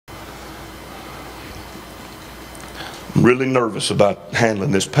I'm really nervous about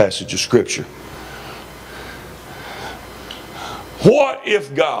handling this passage of Scripture. What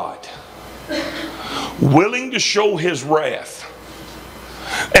if God, willing to show His wrath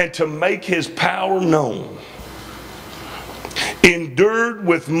and to make His power known, endured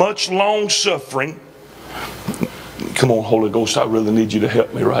with much long suffering? Come on, Holy Ghost, I really need you to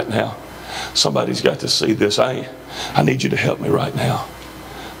help me right now. Somebody's got to see this. I need you to help me right now.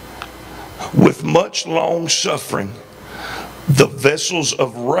 With much long suffering, the vessels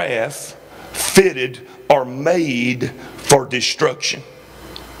of wrath fitted are made for destruction,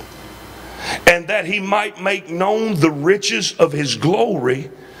 and that He might make known the riches of His glory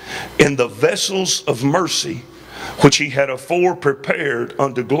in the vessels of mercy, which He had afore prepared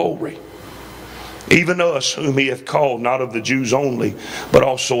unto glory. Even us whom He hath called, not of the Jews only, but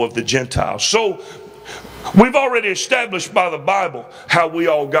also of the Gentiles. So, we've already established by the Bible how we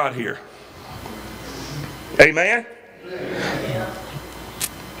all got here. Amen? Amen.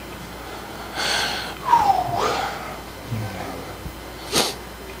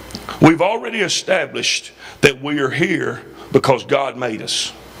 We've already established that we are here because God made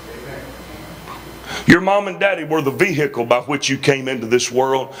us. Your mom and daddy were the vehicle by which you came into this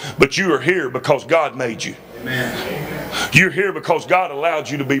world, but you are here because God made you. Amen. You're here because God allowed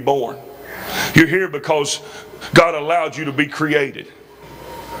you to be born. You're here because God allowed you to be created.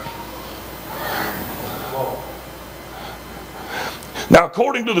 Now,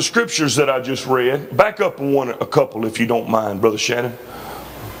 according to the scriptures that I just read, back up a couple if you don't mind, Brother Shannon.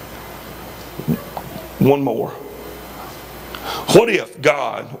 One more. What if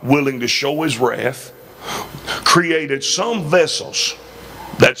God, willing to show His wrath, created some vessels,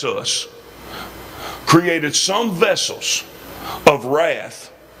 that's us, created some vessels of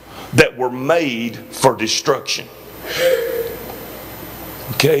wrath that were made for destruction?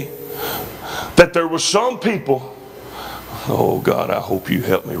 Okay? That there were some people, oh God, I hope you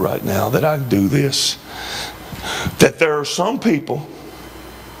help me right now that I can do this. That there are some people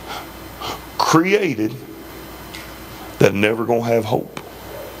created that never going to have hope.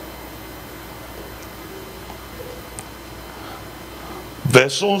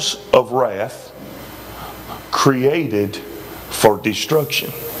 Vessels of wrath created for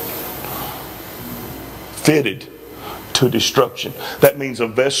destruction. Fitted to destruction. That means a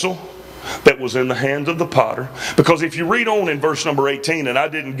vessel that was in the hands of the potter. Because if you read on in verse number 18, and I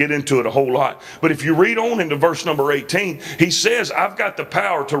didn't get into it a whole lot, but if you read on into verse number 18, he says, I've got the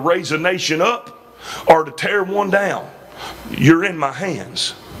power to raise a nation up or to tear one down. You're in my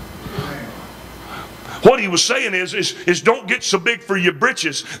hands. What he was saying is don't get so big for your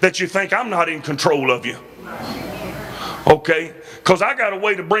britches that you think I'm not in control of you. Okay? Because I got a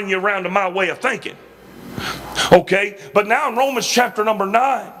way to bring you around to my way of thinking. Okay? But now in Romans chapter number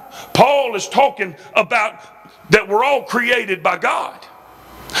 9, Paul is talking about that we're all created by God.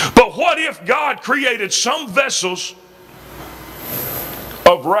 But what if God created some vessels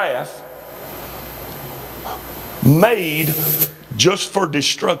of wrath made just for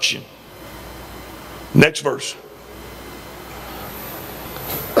destruction? Next verse.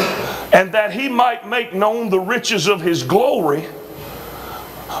 And that He might make known the riches of His glory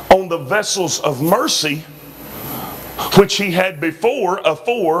on the vessels of mercy, which He had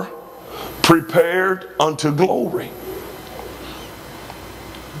afore prepared unto glory.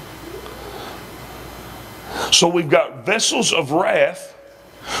 So we've got vessels of wrath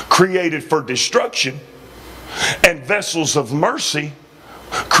created for destruction and vessels of mercy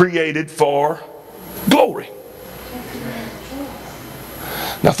created for glory.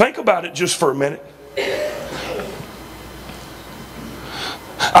 Now think about it just for a minute.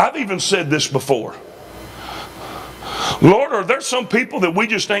 I've even said this before. Lord, are there some people that we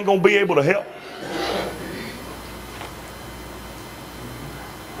just ain't going to be able to help?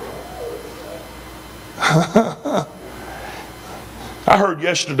 I heard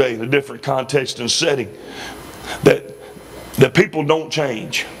yesterday in a different context and setting that people don't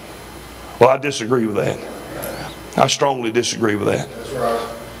change. Well, I disagree with that. I strongly disagree with that. That's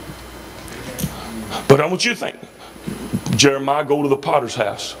right. But I want you to think. Jeremiah, go to the potter's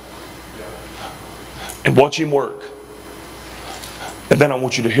house and watch him work. And then I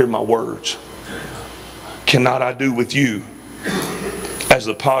want you to hear my words. Cannot I do with you as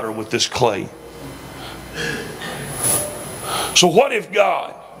the potter with this clay? So what if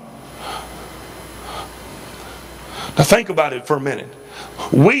God... Now think about it for a minute.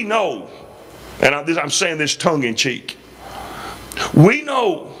 We know, and I'm saying this tongue in cheek, we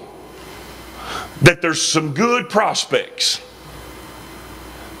know that there's some good prospects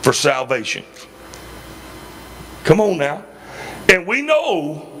for salvation. Come on now. And we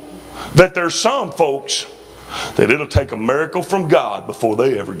know that there's some folks that it'll take a miracle from God before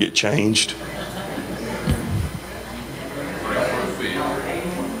they ever get changed.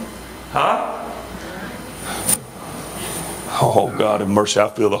 Huh? Oh, God have mercy. I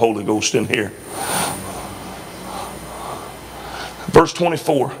feel the Holy Ghost in here. Verse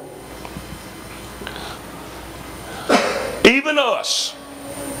 24. Even us,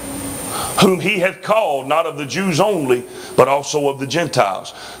 whom he hath called, not of the Jews only, but also of the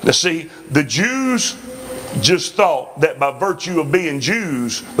Gentiles. Now see, the Jews just thought that by virtue of being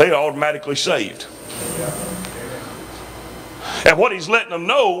Jews, they are automatically saved. And what he's letting them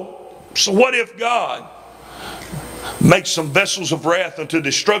know, so what if God makes some vessels of wrath unto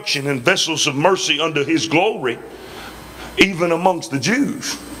destruction and vessels of mercy unto his glory, even amongst the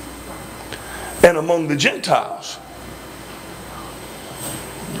Jews and among the Gentiles?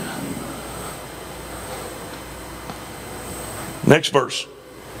 Next verse.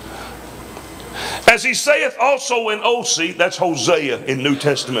 As he saith also in Osee, that's Hosea in New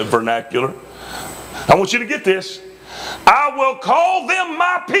Testament vernacular. I want you to get this. I will call them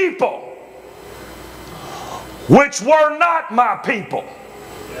my people, which were not my people.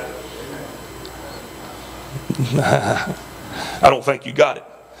 I don't think you got it.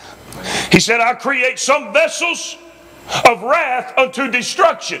 He said, I create some vessels of wrath unto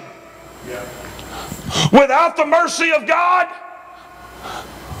destruction. Without the mercy of God.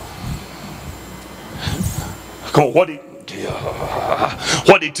 Come on, what did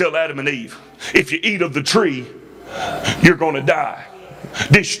he tell Adam and Eve? If you eat of the tree, you're going to die.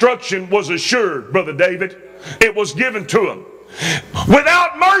 Destruction was assured, Brother David. It was given to them.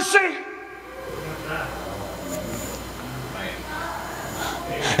 Without mercy.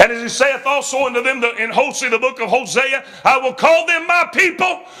 And as he saith also unto them in Hosea, the book of Hosea, I will call them my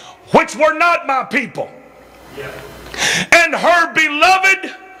people, which were not my people. And her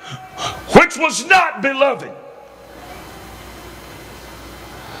beloved, which was not beloved.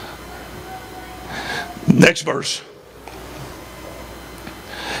 Next verse.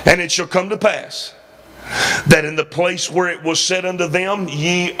 And it shall come to pass that in the place where it was said unto them,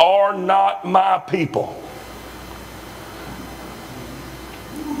 ye are not my people.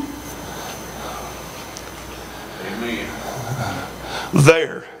 Amen.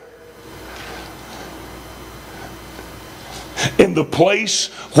 There. In the place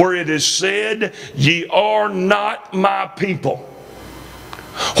where it is said, ye are not my people.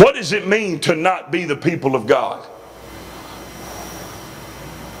 What does it mean to not be the people of God?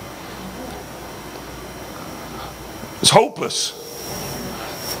 It's hopeless.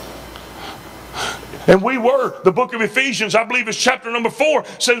 And we were, the book of Ephesians, I believe it's chapter number 4,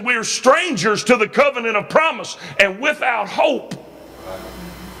 says we are strangers to the covenant of promise and without hope.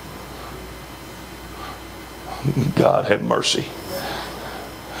 God have mercy.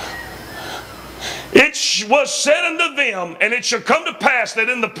 It was said unto them, and it shall come to pass that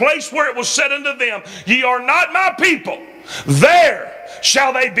in the place where it was said unto them, ye are not my people, there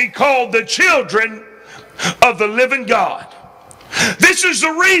shall they be called the children of the living God. This is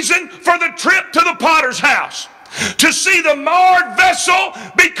the reason for the trip to the potter's house. To see the marred vessel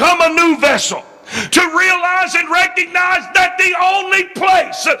become a new vessel. To realize and recognize that the only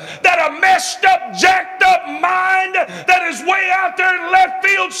place that a messed up, jacked up mind that is way out there in left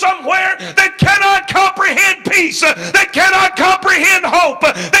field somewhere that cannot comprehend peace, that cannot comprehend hope,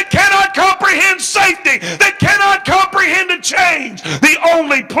 that cannot comprehend safety, that cannot comprehend a change, the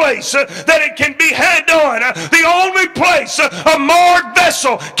only place that it can be had done, the only place a marred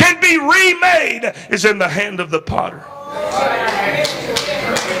vessel can be remade is in the hand of the potter.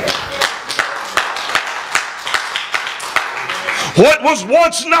 What was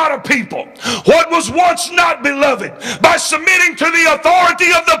once not a people, what was once not beloved, by submitting to the authority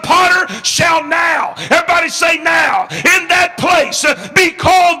of the potter shall now, everybody say now, in that place be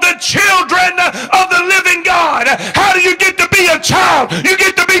called the children of the living God. How do you get to be a child? You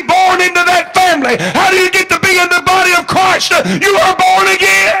get to be born into that family. How do you get to be in the body of Christ? You are born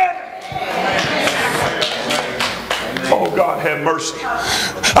again. Oh, God have mercy.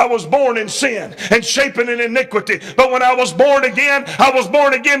 I was born in sin and shapen in iniquity. But when I was born again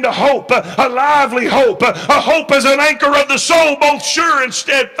to hope, a lively hope. A hope as an anchor of the soul, both sure and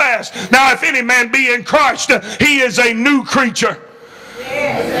steadfast. Now, if any man be in Christ, he is a new creature.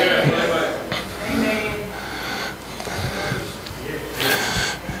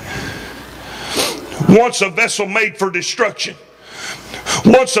 Once a vessel made for destruction.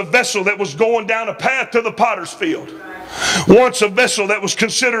 Once a vessel that was going down a path to the potter's field. Once a vessel that was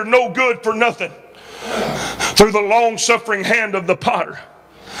considered no good for nothing. Through the long-suffering hand of the potter.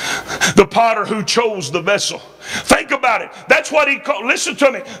 The potter who chose the vessel. Think about it. That's what he called. Listen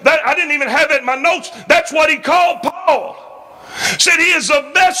to me. I didn't even have it in my notes. That's what he called Paul. Said he is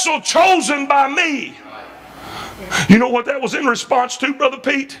a vessel chosen by me. You know what that was in response to, Brother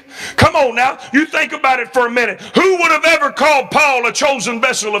Pete? Come on now. You think about it for a minute. Who would have ever called Paul a chosen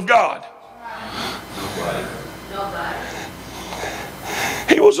vessel of God? Nobody.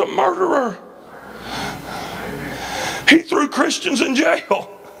 He was a murderer. He threw Christians in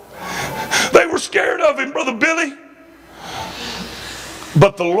jail. They were scared of him, Brother Billy.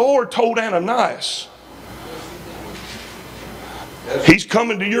 But the Lord told Ananias, he's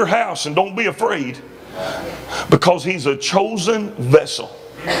coming to your house and don't be afraid, because he's a chosen vessel.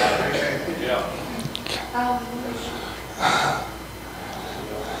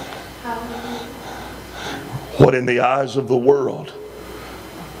 What in the eyes of the world?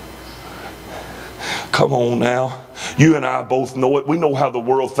 Come on now. You and I both know it. We know how the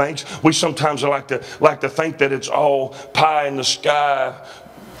world thinks. We sometimes like to think that it's all pie in the sky.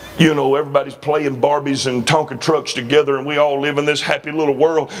 You know, everybody's playing Barbies and Tonka trucks together and we all live in this happy little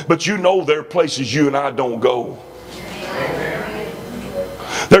world. But you know there are places you and I don't go.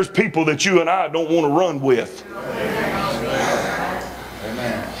 There's people that you and I don't want to run with.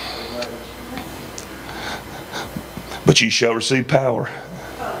 But ye shall receive power.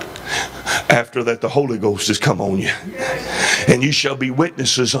 After that the Holy Ghost has come on you. And you shall be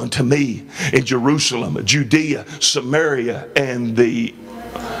witnesses unto me in Jerusalem, Judea, Samaria, and the...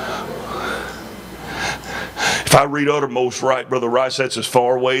 If I read uttermost right, Brother Rice, that's as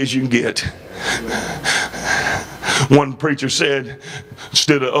far away as you can get. One preacher said,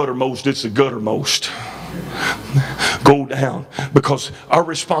 instead of uttermost, it's the guttermost. Go down, because our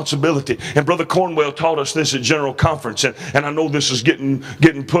responsibility, and Brother Cornwell taught us this at General Conference, and I know this is getting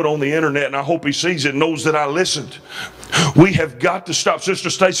put on the internet, and I hope he sees it and knows that I listened. We have got to stop. Sister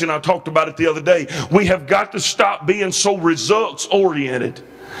Stacy and I talked about it the other day. We have got to stop being so results oriented.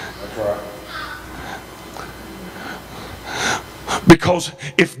 That's right. Because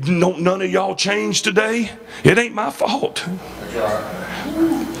if none of y'all change today, it ain't my fault. That's right.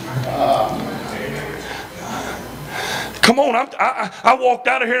 Come on, I walked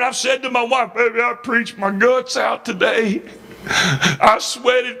out of here and I've said to my wife, baby, I preached my guts out today. I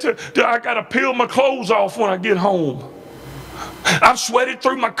sweated till I got to peel my clothes off when I get home. I've sweated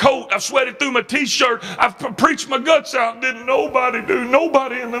through my coat. I've sweated through my t-shirt. I've preached my guts out. Didn't nobody do.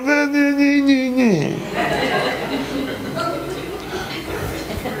 Nobody in the...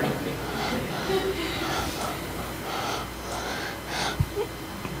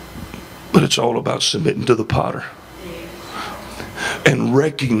 But it's all about submitting to the potter. And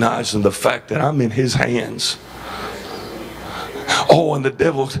recognizing the fact that I'm in his hands. Oh, and the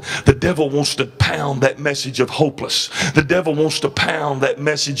devil wants to pound that message of hopeless. The devil wants to pound that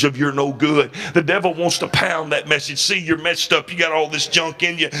message of you're no good. The devil wants to pound that message. See, you're messed up. You got all this junk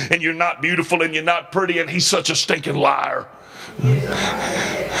in you, and you're not beautiful, and you're not pretty, and he's such a stinking liar.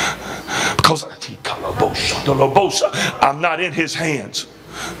 Because I'm not in his hands.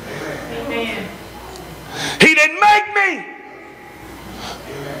 He didn't make me.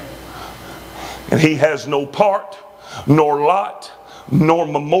 And he has no part, nor lot, nor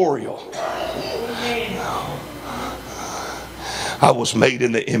memorial. I was made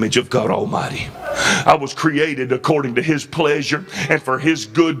in the image of God Almighty. I was created according to his pleasure and for his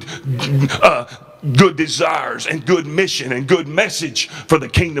good desires and good mission and good message for the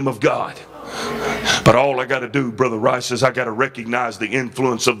kingdom of God. But all I got to do, Brother Rice, is I got to recognize the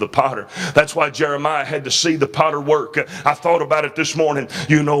influence of the potter. That's why Jeremiah had to see the potter work. I thought about it this morning.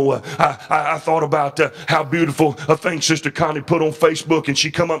 You know, I thought about how beautiful a thing Sister Connie put on Facebook, and she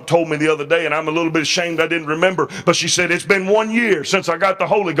come up and told me the other day, and I'm a little bit ashamed I didn't remember, but she said, it's been 1 year since I got the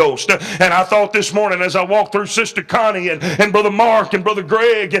Holy Ghost. And I thought this morning as I walked through Sister Connie and Brother Mark and Brother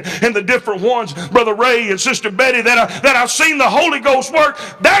Greg and the different ones, Brother Ray and Sister Betty, that I've seen the Holy Ghost work.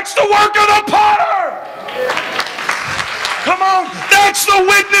 That's the work of the potter. Come on, that's the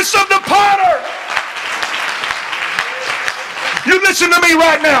witness of the potter. You listen to me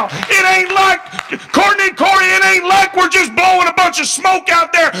right now. It ain't like, Courtney and Corey, it ain't like we're just blowing a bunch of smoke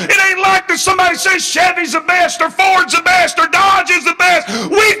out there. It ain't like that somebody says Chevy's the best or Ford's the best or Dodge is the best.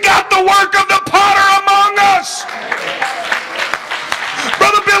 We've got the work of the potter among us.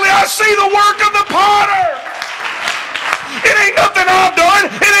 Brother Billy, I see the work of the potter. It ain't nothing I've done.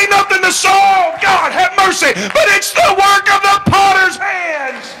 It ain't nothing to solve. God have mercy. But it's the work of the potter's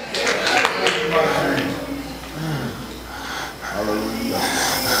hands.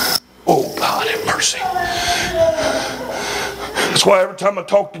 Oh, God have mercy. That's why every time I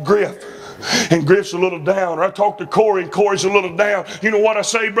talk to Griff, and Griff's a little down, or I talk to Corey and Corey's a little down, you know what I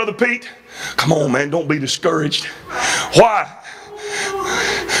say, Brother Pete? Come on, man, don't be discouraged. Why?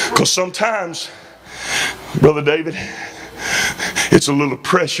 Because sometimes, Brother David, it's a little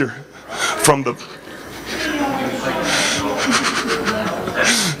pressure from the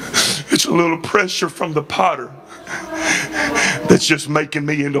potter that's just making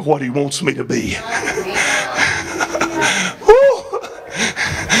me into what he wants me to be.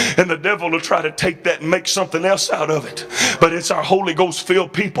 And the devil will try to take that and make something else out of it. But it's our Holy Ghost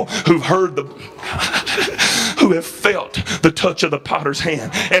filled people who have felt the touch of the potter's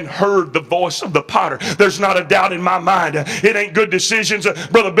hand and heard the voice of the potter. There's not a doubt in my mind. It ain't good decisions.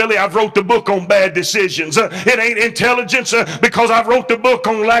 Brother Billy, I've wrote the book on bad decisions. It ain't intelligence because I've wrote the book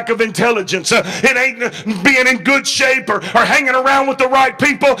on lack of intelligence. It ain't being in good shape or hanging around with the right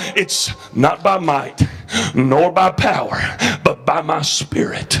people. It's not by might nor by power, but by my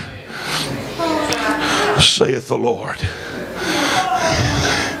Spirit, saith the Lord.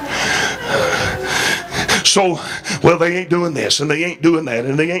 So, well, they ain't doing this, and they ain't doing that,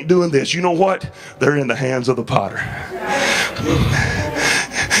 and they ain't doing this. You know what? They're in the hands of the potter.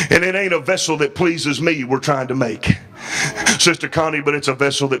 And it ain't a vessel that pleases me we're trying to make, Sister Connie, but it's a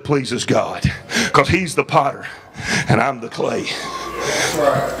vessel that pleases God. Because He's the potter, and I'm the clay.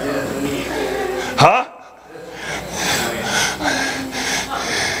 Huh?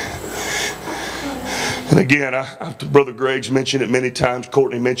 And again, Brother Greg's mentioned it many times.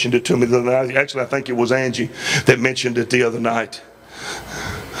 Courtney mentioned it to me the other night. Actually, I think it was Angie that mentioned it the other night.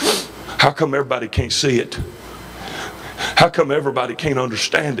 How come everybody can't see it? How come everybody can't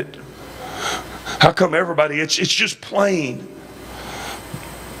understand it? How come everybody, it's just plain.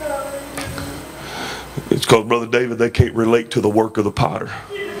 It's because, Brother David, they can't relate to the work of the potter.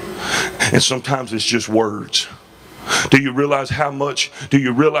 And sometimes it's just words. Do you realize how much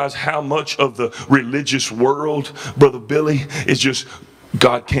of the religious world, Brother Billy, is just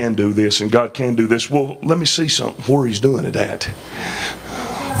God can do this and God can do this? Well, let me see something where He's doing it at.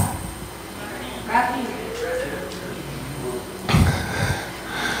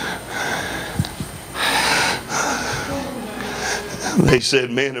 They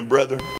said, men and brethren,